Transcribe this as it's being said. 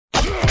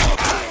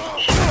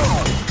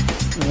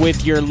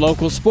With your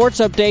local sports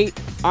update,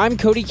 I'm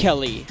Cody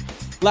Kelly.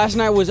 Last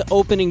night was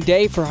opening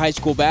day for high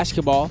school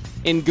basketball.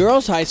 In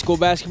girls high school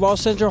basketball,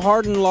 Central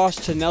Hardin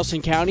lost to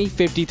Nelson County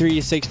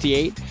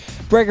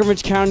 53-68.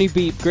 Breckinridge County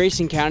beat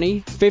Grayson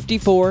County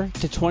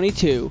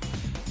 54-22.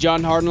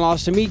 John Hardin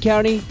lost to Meade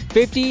County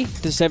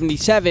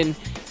 50-77,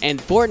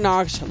 and Fort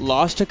Knox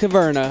lost to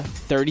Caverna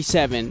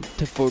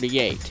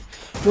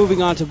 37-48.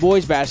 Moving on to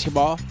boys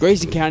basketball,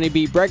 Grayson County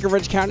beat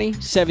Breckinridge County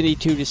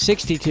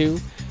 72-62.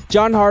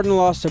 John Hardin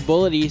lost to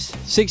Bullitt East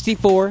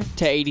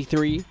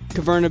 64-83.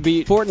 Caverna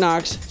beat Fort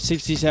Knox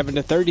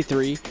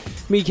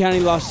 67-33. Meade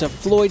County lost to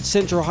Floyd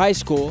Central High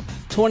School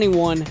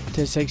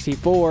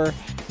 21-64.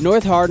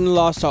 North Hardin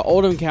lost to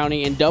Oldham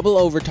County in double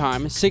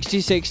overtime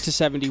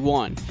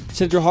 66-71.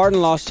 Central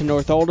Hardin lost to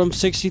North Oldham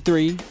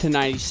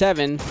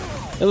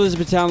 63-97.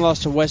 Elizabethtown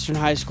lost to Western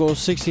High School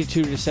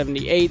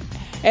 62-78.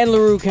 And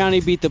LaRue County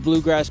beat the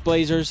Bluegrass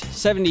Blazers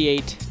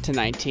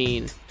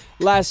 78-19.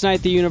 Last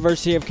night, the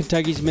University of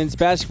Kentucky's men's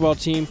basketball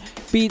team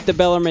beat the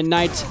Bellarmine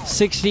Knights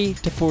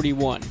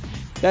 60-41.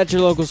 That's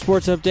your local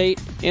sports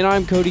update, and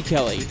I'm Cody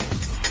Kelly.